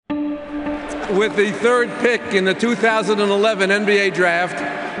with the third pick in the 2011 NBA draft,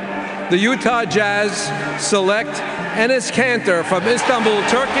 the Utah Jazz select Enes Kanter from Istanbul,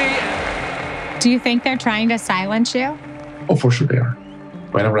 Turkey. Do you think they're trying to silence you? Oh, for sure they are.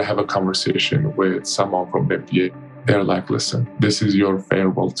 Whenever I have a conversation with someone from the NBA, they're like, listen, this is your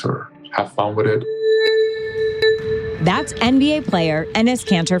farewell tour. Have fun with it. That's NBA player Enes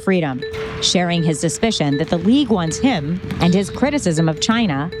Kanter Freedom, sharing his suspicion that the league wants him and his criticism of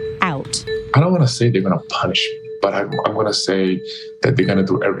China out. I don't want to say they're going to punish me, but I'm going to say that they're going to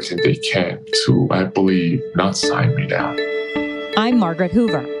do everything they can to, I believe, not sign me down. I'm Margaret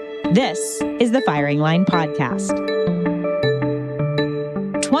Hoover. This is the Firing Line Podcast.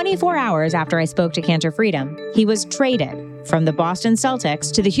 24 hours after I spoke to Kanter Freedom, he was traded from the Boston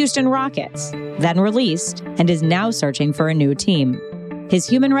Celtics to the Houston Rockets, then released and is now searching for a new team. His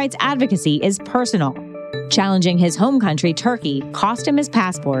human rights advocacy is personal. Challenging his home country, Turkey, cost him his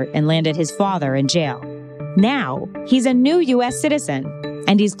passport and landed his father in jail. Now, he's a new U.S. citizen,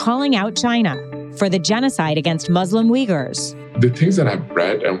 and he's calling out China for the genocide against Muslim Uyghurs. The things that I've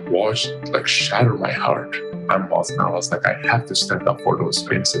read and watched shatter my heart. I'm Muslim. I was like, I have to stand up for those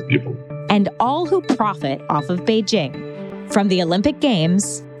innocent people. And all who profit off of Beijing, from the Olympic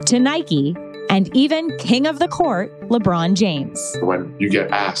Games to Nike, and even King of the Court, LeBron James. When you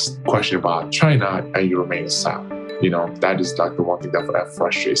get asked a question about China and you remain silent, that is the one thing that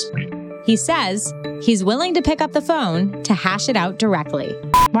frustrates me. He says he's willing to pick up the phone to hash it out directly.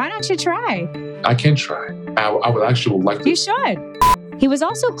 Why don't you try? I can try. I would actually like to. You should. He was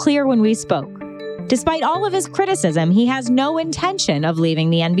also clear when we spoke. Despite all of his criticism, he has no intention of leaving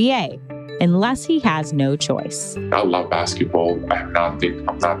the NBA. Unless he has no choice. I love basketball. I'm not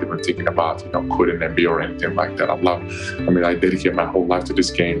even thinking about, quitting NBA or anything like that. I dedicate my whole life to this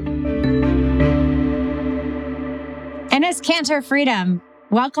game. Enes Kanter Freedom,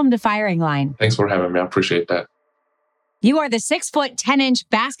 welcome to Firing Line. Thanks for having me. I appreciate that. You are the 6', 10-inch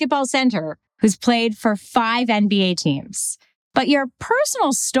basketball center who's played for 5 NBA teams. But your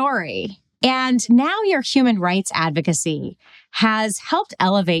personal story and now your human rights advocacy has helped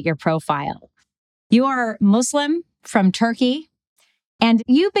elevate your profile. You are Muslim from Turkey, and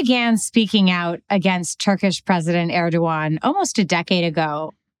you began speaking out against Turkish President Erdogan almost a decade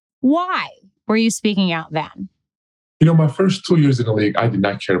ago. Why were you speaking out then? My first 2 years in the league, I did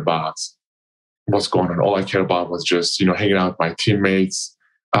not care about what's going on. All I cared about was just, hanging out with my teammates,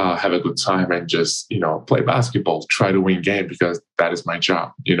 have a good time, and just, play basketball, try to win game because that is my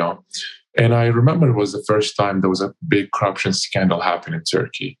job, And I remember it was the first time there was a big corruption scandal happening in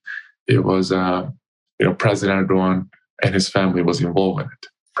Turkey. It was, President Erdogan and his family was involved in it.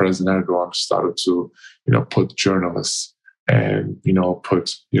 President Erdogan started to, put journalists and,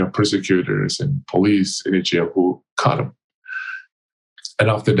 put, prosecutors and police in jail who caught him. And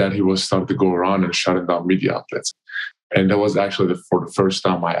after that, he was starting to go around and shutting down media outlets. And that was actually for the first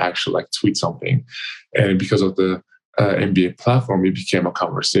time I actually tweet something. And because of the NBA platform, it became a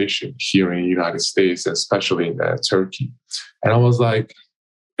conversation here in the United States, especially in Turkey. And I was like,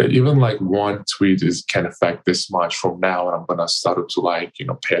 even one tweet can affect this much from now, and I'm going to start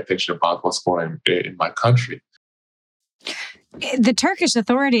to pay attention about what's going on in my country. The Turkish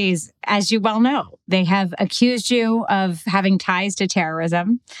authorities, as you well know, they have accused you of having ties to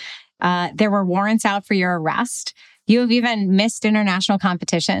terrorism. There were warrants out for your arrest. You have even missed international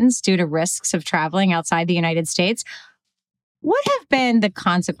competitions due to risks of traveling outside the United States. What have been the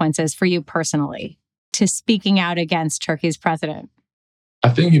consequences for you personally to speaking out against Turkey's president? I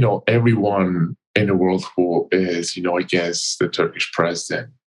think, everyone in the world who is, against the Turkish president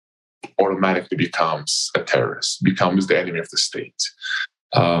automatically becomes a terrorist, becomes the enemy of the state.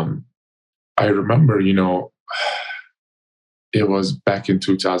 I remember, it was back in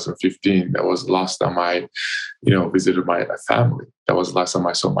 2015. That was the last time I, visited my family. That was the last time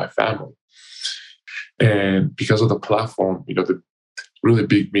I saw my family. And because of the platform, the really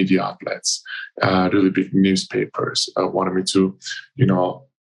big media outlets, really big newspapers wanted me to,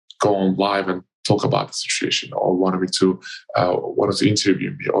 go on live and talk about the situation, or wanted to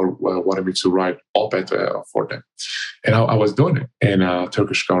interview me, or wanted me to write op-ed for them. And I was doing it. And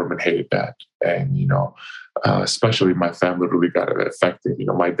Turkish government hated that. And, especially my family really got affected.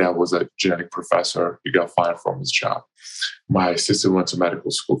 My dad was a genetic professor. He got fired from his job. My sister went to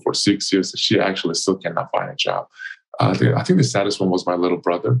medical school for 6 years. She actually still cannot find a job. I think the saddest one was my little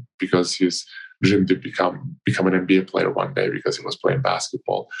brother, because his dream to become an NBA player one day because he was playing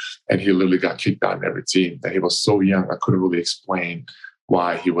basketball. And he literally got kicked out in every team. And he was so young, I couldn't really explain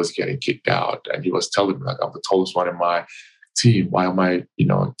why he was getting kicked out. And he was telling me, I'm the tallest one in my team. Why am I,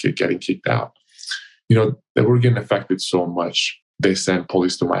 getting kicked out? They were getting affected so much they sent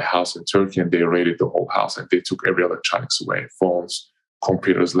police to my house in Turkey and they raided the whole house and they took every electronics away, phones,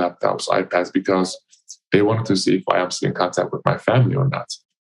 computers, laptops, iPads, because they wanted to see if I am still in contact with my family or not.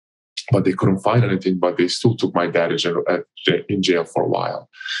 But they couldn't find anything, but they still took my dad in jail for a while.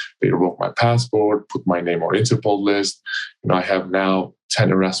 They revoked my passport, put my name on Interpol list. I have now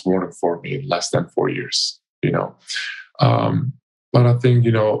 10 arrest warrants for me in less than 4 years, But I think,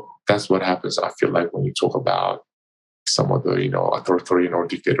 that's what happens. I feel like when you talk about some of the, authoritarian or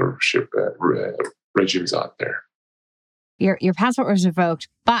dictatorship regimes out there. Your passport was revoked,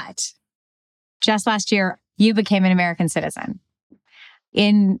 but just last year, you became an American citizen.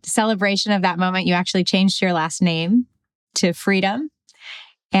 In celebration of that moment, you actually changed your last name to Freedom.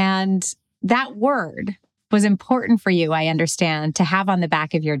 And that word was important for you, I understand, to have on the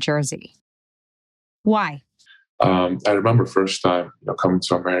back of your jersey. Why? I remember first time coming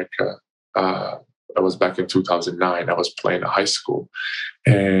to America. I was back in 2009. I was playing at high school.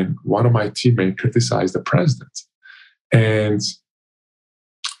 And one of my teammates criticized the president. And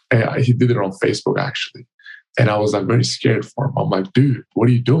he did it on Facebook, actually. And I was very scared for him. I'm like, dude, what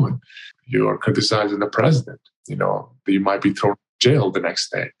are you doing? You're criticizing the president. You might be thrown in jail the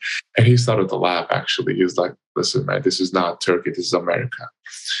next day. And he started to laugh, actually. He was like, listen, man, this is not Turkey. This is America.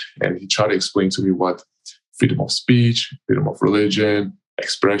 And he tried to explain to me what freedom of speech, freedom of religion,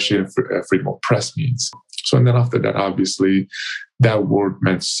 expression, freedom of press means. So, and then after that, obviously, that word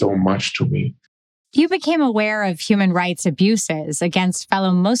meant so much to me. You became aware of human rights abuses against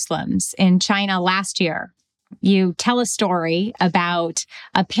fellow Muslims in China last year. You tell a story about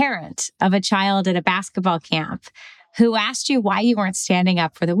a parent of a child at a basketball camp who asked you why you weren't standing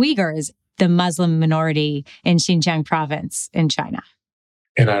up for the Uyghurs, the Muslim minority in Xinjiang province in China.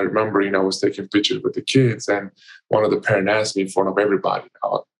 And I remember, I was taking pictures with the kids, and one of the parents asked me in front of everybody,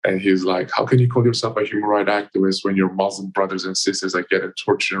 and he's like, how can you call yourself a human rights activist when your Muslim brothers and sisters are getting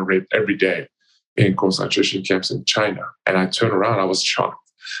tortured and raped every day in concentration camps in China? And I turned around, I was shocked.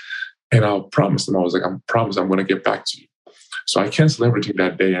 And I promised him, I was like, I promise I'm going to get back to you. So I canceled everything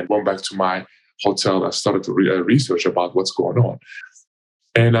that day and went back to my hotel. I started to research about what's going on.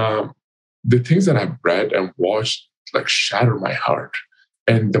 And the things that I've read and watched shattered my heart.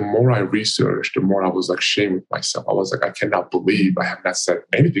 And the more I researched, the more I was ashamed with myself. I was like, I cannot believe I have not said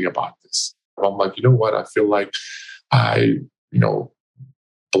anything about this. I'm like, you know what? I feel like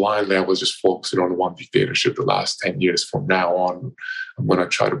blindly, I was just focusing on one dictatorship the last 10 years. From now on, I'm going to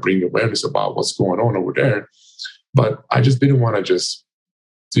try to bring awareness about what's going on over there. But I just didn't want to just,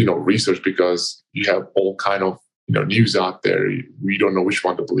 research, because you have all kind of, news out there. We don't know which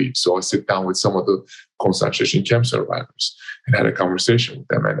one to believe. So I sit down with some of the concentration camp survivors and had a conversation with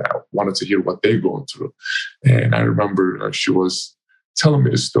them. And I wanted to hear what they're going through. And I remember she was telling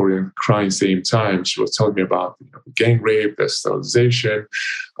me the story and crying same time. She was telling me about the gang rape, the sterilization,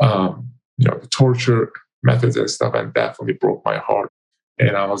 the torture methods and stuff, and definitely broke my heart.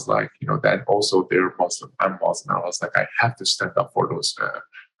 And I was like, that also they're Muslim, I'm Muslim. I was like, I have to stand up for those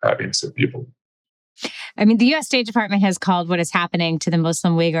innocent people. I mean, the U.S. State Department has called what is happening to the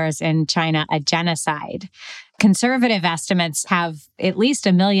Muslim Uyghurs in China a genocide. Conservative estimates have at least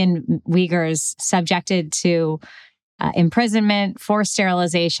 1 million Uyghurs subjected to imprisonment, forced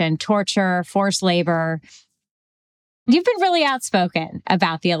sterilization, torture, forced labor. You've been really outspoken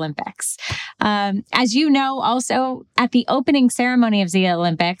about the Olympics. As you know, also at the opening ceremony of the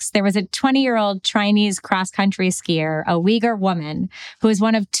Olympics, there was a 20-year-old Chinese cross-country skier, a Uyghur woman, who was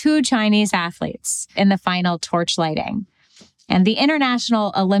one of 2 Chinese athletes in the final torch lighting. And the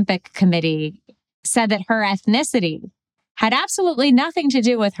International Olympic Committee said that her ethnicity had absolutely nothing to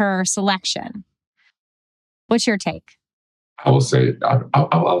do with her selection. What's your take? I will say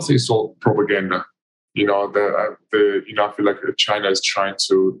it's all propaganda. I feel like China is trying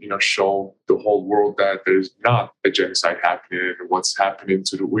to, show the whole world that there's not a genocide happening, and what's happening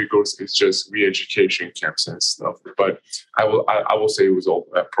to the Uyghurs is just re-education camps and stuff. But I will say it was all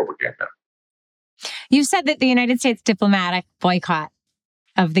propaganda. You said that the United States diplomatic boycott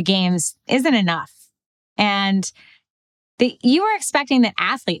of the games isn't enough, and you were expecting that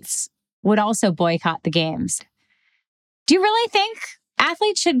athletes would also boycott the games. Do you really think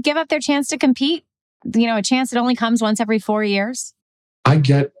athletes should give up their chance to compete? A chance that only comes once every 4 years? I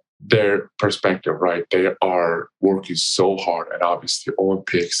get their perspective, right? They are working so hard, and obviously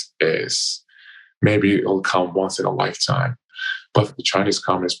Olympics is maybe it'll come once in a lifetime. But the Chinese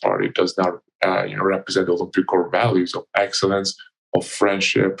Communist Party does not, represent the Olympic core values of excellence, of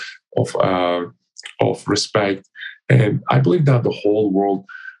friendship, of respect. And I believe that the whole world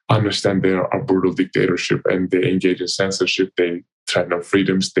understand they are a brutal dictatorship, and they engage in censorship. They threaten our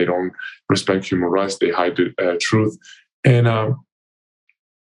freedoms. They don't respect human rights. They hide the truth. And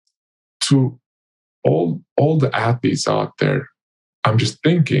to all the athletes out there, I'm just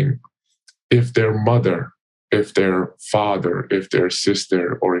thinking, if their mother, if their father, if their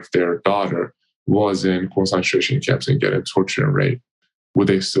sister, or if their daughter was in concentration camps and getting tortured and raped, would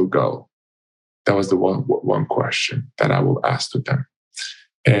they still go? That was the one question that I will ask to them.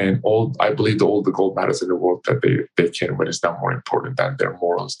 And I believe all the gold medals in the world that they can win is not more important than their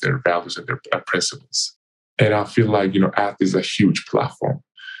morals, their values, and their principles. And I feel like, athletes is a huge platform.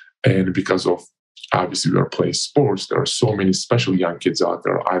 And because of, obviously, we are playing sports, there are so many special young kids out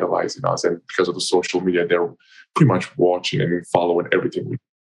there idolizing us. And because of the social media, they're pretty much watching and following everything we do.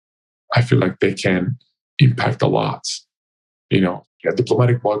 I feel like they can impact a lot.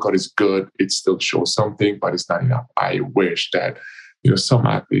 Diplomatic boycott is good. It still shows something, but it's not enough. I wish that, some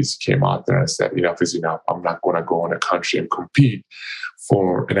athletes came out there and said, enough is enough. I'm not going to go in a country and compete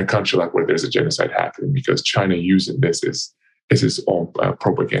in a country like where there's a genocide happening, because China using this is its own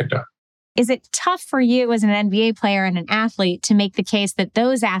propaganda. Is it tough for you as an NBA player and an athlete to make the case that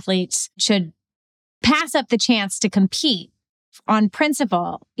those athletes should pass up the chance to compete on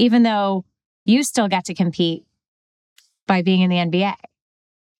principle, even though you still get to compete by being in the NBA?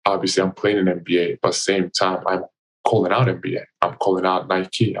 Obviously, I'm playing in NBA, but at the same time, I'm calling out NBA. I'm calling out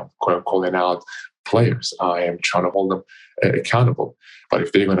Nike. I'm calling out players. I am trying to hold them accountable. But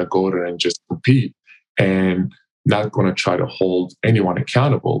if they're going to go there and just compete and not going to try to hold anyone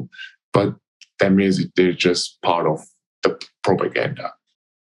accountable, but that means they're just part of the propaganda.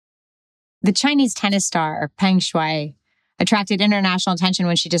 The Chinese tennis star, Peng Shuai, attracted international attention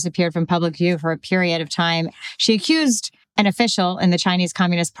when she disappeared from public view for a period of time. She accused an official in the Chinese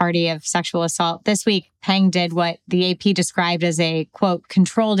Communist Party of sexual assault. This week, Peng did what the AP described as a, quote,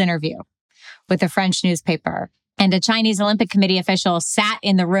 controlled interview with a French newspaper. And a Chinese Olympic Committee official sat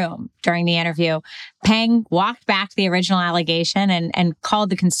in the room during the interview. Peng walked back the original allegation and called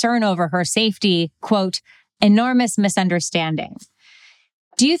the concern over her safety, quote, enormous misunderstanding.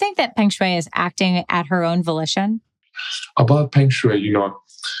 Do you think that Peng Shuai is acting at her own volition? About Peng Shuai,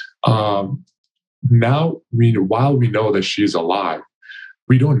 now, while we know that she's alive,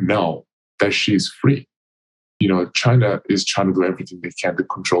 we don't know that she's free. China is trying to do everything they can to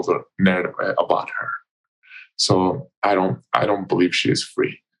control the narrative about her. So I don't believe she is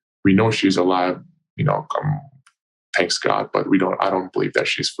free. We know she's alive, thanks God, but I don't believe that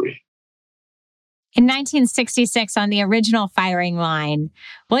she's free. In 1966, on the original firing line,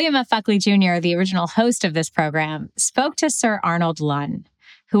 William F. Buckley Jr., the original host of this program, spoke to Sir Arnold Lunn,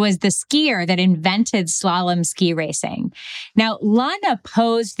 who was the skier that invented slalom ski racing. Now, Lunn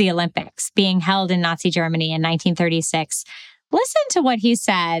opposed the Olympics being held in Nazi Germany in 1936. Listen to what he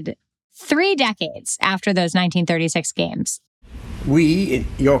said 3 decades after those 1936 games. We, in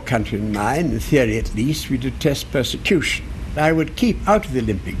your country and mine, in theory at least, we detest persecution. I would keep out of the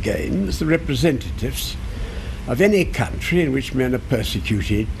Olympic Games the representatives of any country in which men are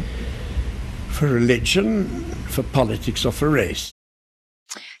persecuted for religion, for politics, or for race.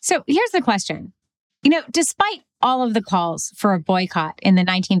 So here's the question. Despite all of the calls for a boycott in the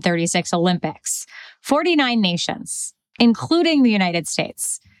 1936 Olympics, 49 nations, including the United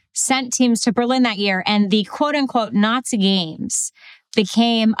States, sent teams to Berlin that year, and the quote-unquote Nazi Games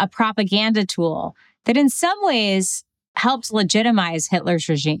became a propaganda tool that in some ways helped legitimize Hitler's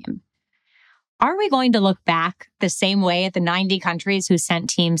regime. Are we going to look back the same way at the 90 countries who sent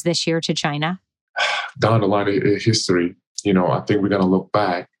teams this year to China? Down the line of history, I think we're going to look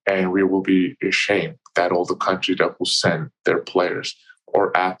back and we will be ashamed that all the countries that will send their players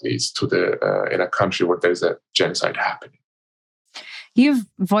or athletes to in a country where there's a genocide happening. You've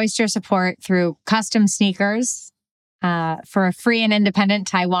voiced your support through custom sneakers for a free and independent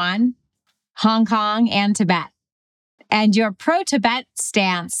Taiwan, Hong Kong, and Tibet. And your pro-Tibet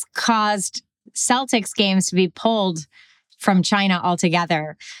stance caused Celtics games to be pulled from China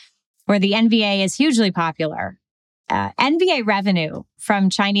altogether, where the NBA is hugely popular. NBA revenue from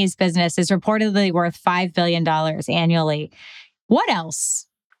Chinese business is reportedly worth $5 billion annually. What else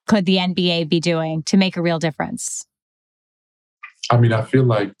could the NBA be doing to make a real difference? I feel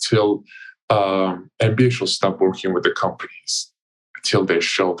like till NBA should stop working with the companies till they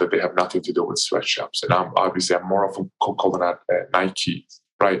show that they have nothing to do with sweatshops. And I'm more of a calling out Nike,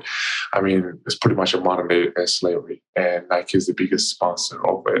 right? It's pretty much a modern day slavery. And Nike is the biggest sponsor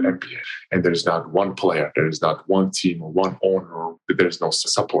of the NBA. And there's not one player, there is not one team or one owner, there's no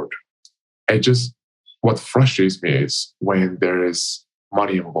support. What frustrates me is when there is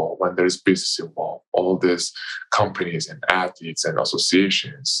money involved, when there's business involved, all these companies and athletes and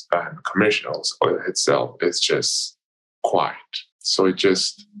associations and commissioners itself is just quiet. So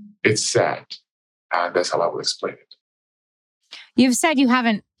it's sad. And that's how I would explain it. You've said you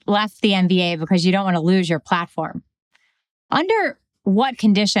haven't left the NBA because you don't want to lose your platform. Under what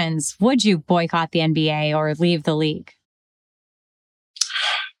conditions would you boycott the NBA or leave the league?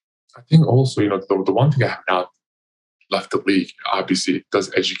 I think also, the one thing I have not left the league, obviously, it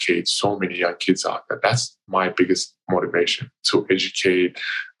does educate so many young kids out there. That's my biggest motivation, to educate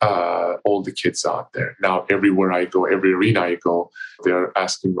all the kids out there. Now, everywhere I go, every arena I go, they're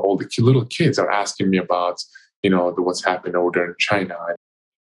asking, all the little kids are asking me about, what's happening over there in China.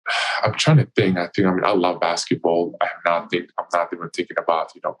 I'm trying to think. I love basketball. I'm not even thinking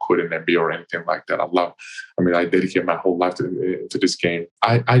about, quitting NBA or anything like that. I dedicate my whole life to this game.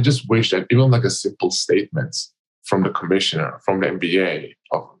 I just wish that even like a simple statement from the commissioner, from the NBA,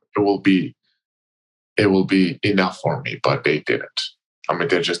 it will be enough for me, but they didn't.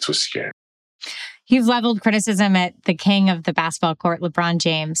 They're just too scared. You've leveled criticism at the king of the basketball court, LeBron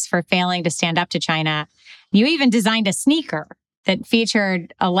James, for failing to stand up to China. You even designed a sneaker that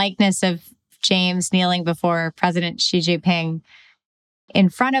featured a likeness of James kneeling before President Xi Jinping in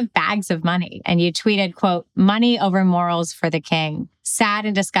front of bags of money. And you tweeted, quote, "Money over morals for the king. Sad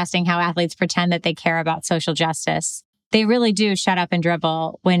and disgusting how athletes pretend that they care about social justice. They really do shut up and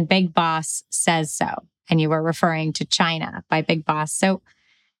dribble when Big Boss says so." And you were referring to China by Big Boss. So,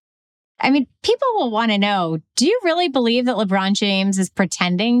 people will want to know, do you really believe that LeBron James is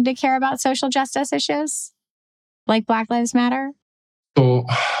pretending to care about social justice issues like Black Lives Matter? So,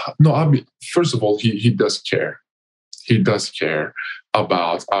 no, first of all, he does care. He does care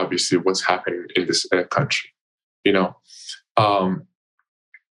about, obviously, what's happening in this country,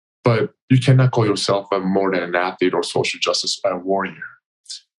 But you cannot call yourself more than an athlete or social justice warrior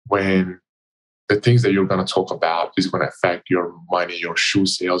when the things that you're going to talk about is going to affect your money, your shoe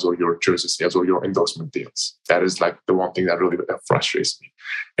sales, or your jersey sales, or your endorsement deals. That is like the one thing that really frustrates me.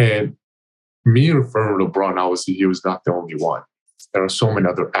 And me referring to LeBron, obviously, he was not the only one. There are so many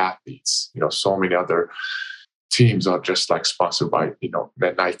other athletes, so many other teams are just like sponsored by,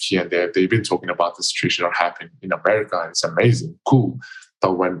 Nike, and they've been talking about the situation that happened in America, and it's amazing, cool.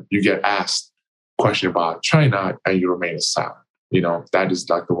 But when you get asked a question about China and you remain silent, that is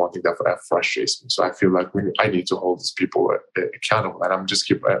like the one thing that frustrates me. So I feel like I need to hold these people accountable, and I'm just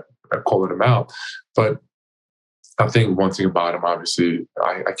keep calling them out. But I think one thing about him, obviously,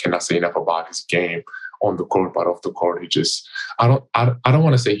 I cannot say enough about his game on the court, but off the court, I don't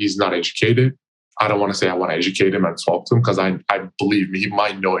want to say he's not educated. I don't want to say I want to educate him and talk to him, because I believe me, he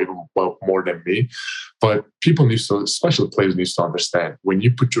might know even more than me. But people especially players need to understand, when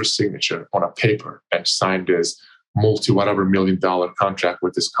you put your signature on a paper and sign this multi-million-dollar contract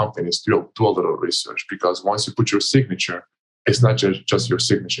with this company, do a little research, because once you put your signature, it's not just your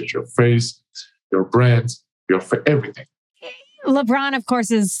signature, it's your face, your brand, everything. LeBron, of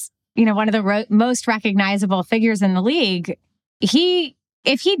course, is one of the most recognizable figures in the league. If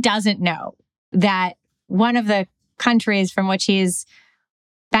he doesn't know that one of the countries from which he's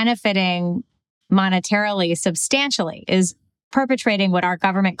benefiting monetarily substantially is perpetrating what our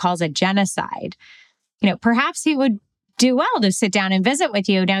government calls a genocide, perhaps he would do well to sit down and visit with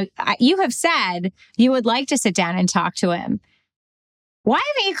you. Now, you have said you would like to sit down and talk to him. Why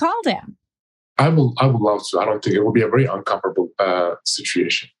haven't you called him? I would love to. I don't think it will be a very uncomfortable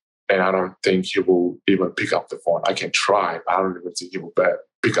situation. And I don't think he will even pick up the phone. I can try, but I don't even think he will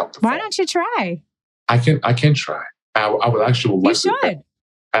pick up the phone. Why don't you try? I can try. I would actually like to. You should.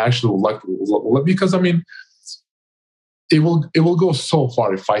 I actually would like to, because it will go so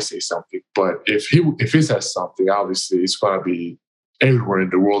far if I say something. But if he says something, obviously it's going to be everywhere in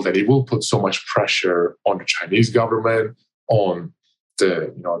the world, and it will put so much pressure on the Chinese government, on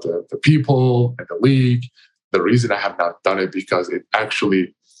the people and the league. The reason I have not done it, because it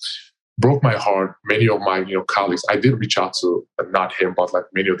actually broke my heart. Many of my colleagues, I did reach out to, not him, but like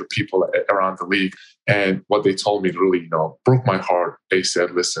many of the people around the league, and what they told me really broke my heart. They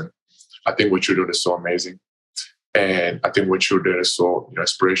said, "Listen, I think what you're doing is so amazing, and I think what you're doing is so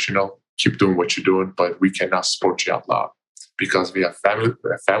inspirational. Keep doing what you're doing, but we cannot support you out loud because we have family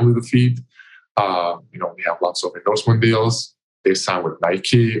to feed. We have lots of endorsement deals. They sign with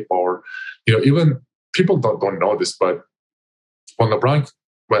Nike, or even people don't know this, but when LeBron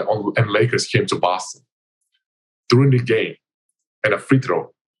and Lakers came to Boston, during the game, and a free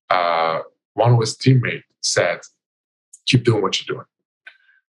throw, one of his teammates said, "Keep doing what you're doing."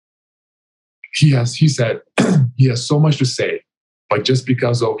 He said he has so much to say, but just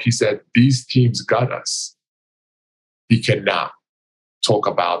because he said these teams got us, he cannot talk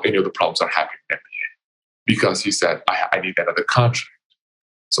about any of the problems that are happening in the NBA, because he said, I need another contract.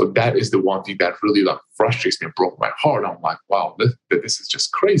 So that is the one thing that really frustrates me and broke my heart. I'm like, wow, this is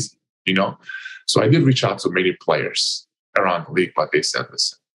just crazy, So I did reach out to many players around the league, but they said,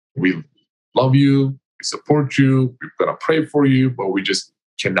 listen, we love you, we support you, we're going to pray for you, but we just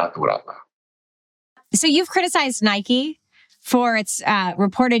cannot do it out loud. So you've criticized Nike for its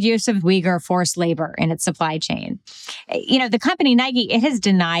reported use of Uyghur forced labor in its supply chain. The company Nike, it has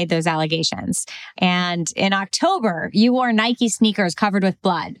denied those allegations. And in October, you wore Nike sneakers covered with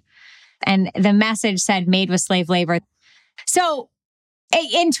blood. And the message said made with slave labor. So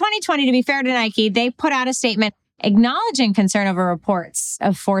in 2020, to be fair to Nike, they put out a statement acknowledging concern over reports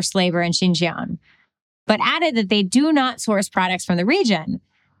of forced labor in Xinjiang, but added that they do not source products from the region.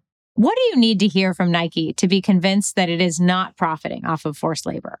 What do you need to hear from Nike to be convinced that it is not profiting off of forced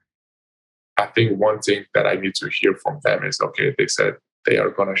labor? I think one thing that I need to hear from them is, okay, they said they are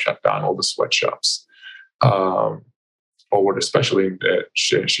going to shut down all the sweatshops, especially in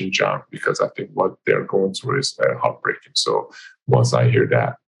Xinjiang, because I think what they're going through is heartbreaking. So once I hear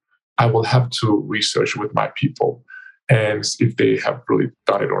that, I will have to research with my people and see if they have really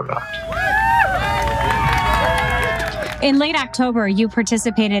done it or not. In late October, you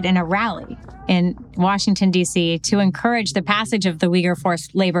participated in a rally in Washington, D.C. to encourage the passage of the Uyghur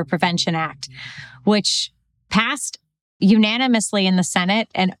Forced Labor Prevention Act, which passed unanimously in the Senate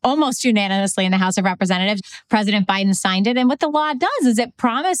and almost unanimously in the House of Representatives. President Biden signed it. And what the law does is it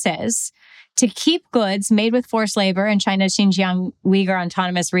promises to keep goods made with forced labor in China's Xinjiang Uyghur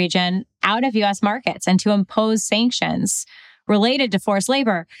Autonomous Region out of U.S. markets and to impose sanctions related to forced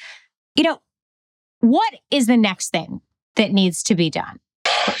labor. What is the next thing that needs to be done?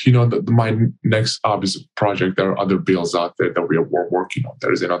 My next obvious project, there are other bills out there that we are working on.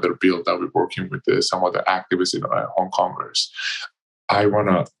 There is another bill that we're working with some other activists in Hong Kongers. I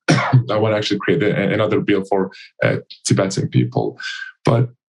want to actually create another bill for Tibetan people. But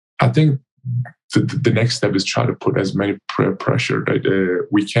I think the next step is try to put as many pressure that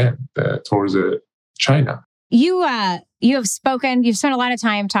we can towards China. You've spent a lot of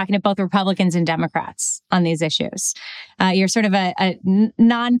time talking to both Republicans and Democrats on these issues. You're sort of a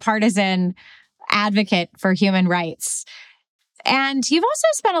nonpartisan advocate for human rights. And you've also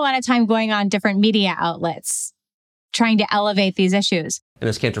spent a lot of time going on different media outlets trying to elevate these issues.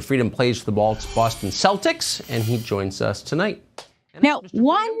 Enes Kanter Freedom plays for the Boston Celtics, and he joins us tonight. Now,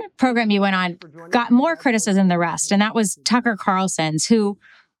 one program you went on got more criticism than the rest, and that was Tucker Carlson's, who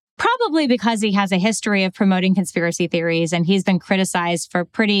probably because he has a history of promoting conspiracy theories and he's been criticized for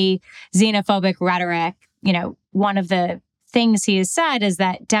pretty xenophobic rhetoric. One of the things he has said is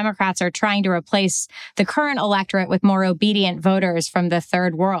that Democrats are trying to replace the current electorate with more obedient voters from the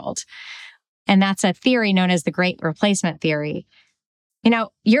third world. And that's a theory known as the Great Replacement Theory.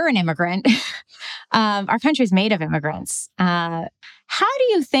 You're an immigrant. Our country's made of immigrants. How do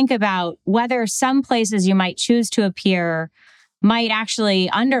you think about whether some places you might choose to appear might actually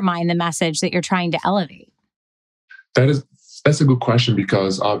undermine the message that you're trying to elevate? That's a good question,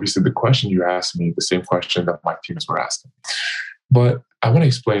 because obviously the question you asked me, the same question that my teams were asking. But I want to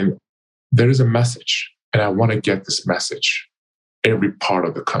explain, there is a message, and I want to get this message every part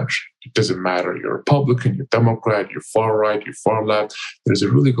of the country. It doesn't matter, you're Republican, you're Democrat, you're far right, you're far left. There's a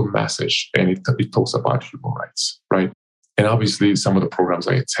really good message, and it talks about human rights, right? And obviously some of the programs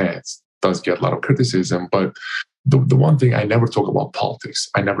I attend does get a lot of criticism, but the one thing, I never talk about politics.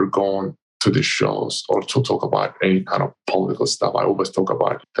 I never go on to the shows or to talk about any kind of political stuff. I always talk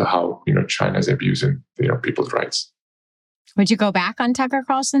about how China is abusing people's rights. Would you go back on Tucker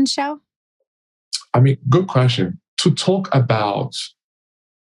Carlson's show? I mean, good question. To talk about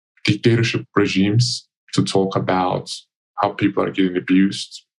dictatorship regimes, to talk about how people are getting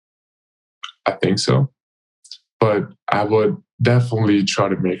abused, I think so. But I would definitely try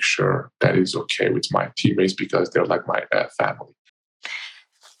to make sure that is okay with my teammates, because they're like my family.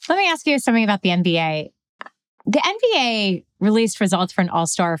 Let me ask you something about the NBA. The NBA released results for an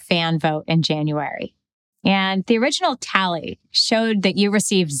All-Star fan vote in January. And the original tally showed that you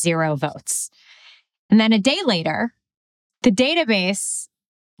received 0 votes. And then a day later, the database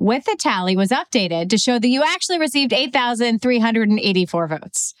with the tally was updated to show that you actually received 8,384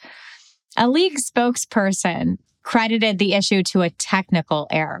 votes. A league spokesperson credited the issue to a technical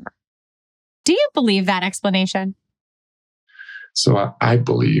error. Do you believe that explanation? So I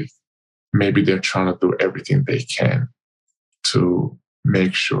believe maybe they're trying to do everything they can to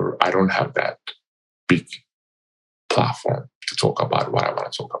make sure I don't have that big platform to talk about what I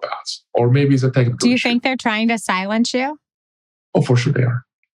want to talk about. Or maybe it's a technical issue. Do you issue. think they're trying to silence you? Oh, for sure they are.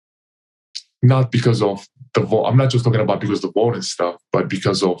 Not because of the vote. I'm not just talking about because of the vote and stuff, but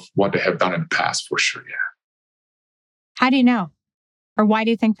because of what they have done in the past, for sure, yeah. How do you know? Or why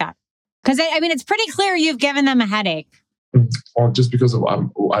do you think that? Because, it's pretty clear you've given them a headache. Well, just because of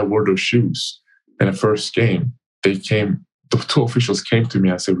I wore those shoes in the first game, they came the two officials came to me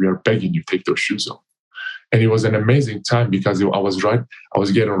and said, "We are begging you, take those shoes off." And it was an amazing time because I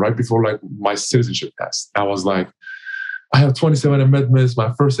was getting right before like my citizenship test. I was like, I have 27 amendments,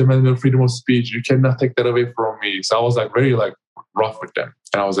 my First Amendment, freedom of speech. You cannot take that away from me. So I was like very like rough with them.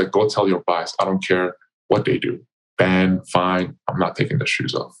 And I was like, go tell your boss, I don't care what they do. Ban, fine, I'm not taking the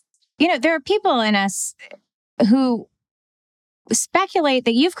shoes off. You know, there are people in us who speculate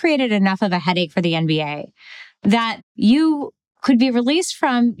that you've created enough of a headache for the NBA that you could be released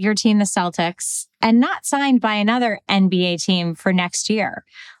from your team, the Celtics, and not signed by another NBA team for next year.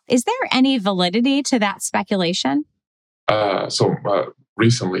 Is there any validity to that speculation?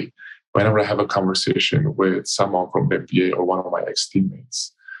 Recently, whenever I have a conversation with someone from the NBA or one of my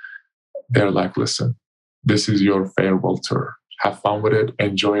ex-teammates, they're like, listen, this is your farewell tour. Have fun with it.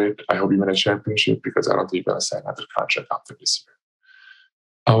 Enjoy it. I hope you win a championship because I don't think you're going to sign another contract after this year.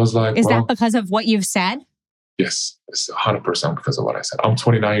 I was like, is that because of what you've said? Yes, it's 100% because of what I said. I'm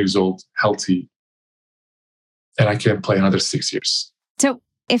 29 years old, healthy, and I can't play another 6 years. So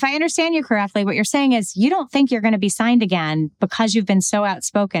if I understand you correctly, what you're saying is you don't think you're going to be signed again because you've been so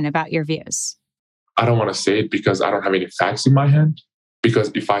outspoken about your views. I don't want to say it because I don't have any facts in my hand.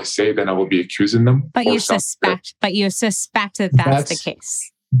 Because if I say, then I will be accusing them. But you suspect that that's the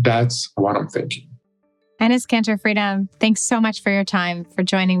case. That's what I'm thinking. Enes Kanter Freedom, thanks so much for your time, for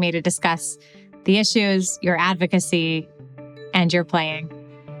joining me to discuss the issues, your advocacy, and your playing.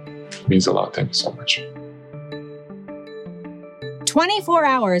 It means a lot. Thank you so much. 24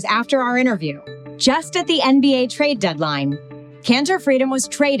 hours after our interview, just at the NBA trade deadline, Kanter Freedom was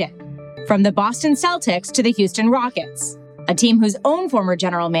traded from the Boston Celtics to the Houston Rockets, a team whose own former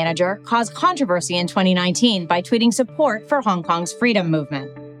general manager caused controversy in 2019 by tweeting support for Hong Kong's freedom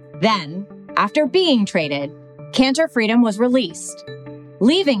movement. Then, after being traded, Kanter Freedom was released,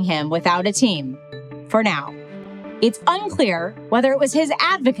 leaving him without a team, for now. It's unclear whether it was his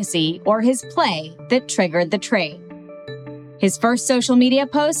advocacy or his play that triggered the trade. His first social media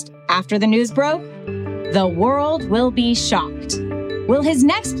post after the news broke? The world will be shocked. Will his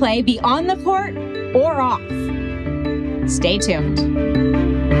next play be on the court or off? Stay tuned.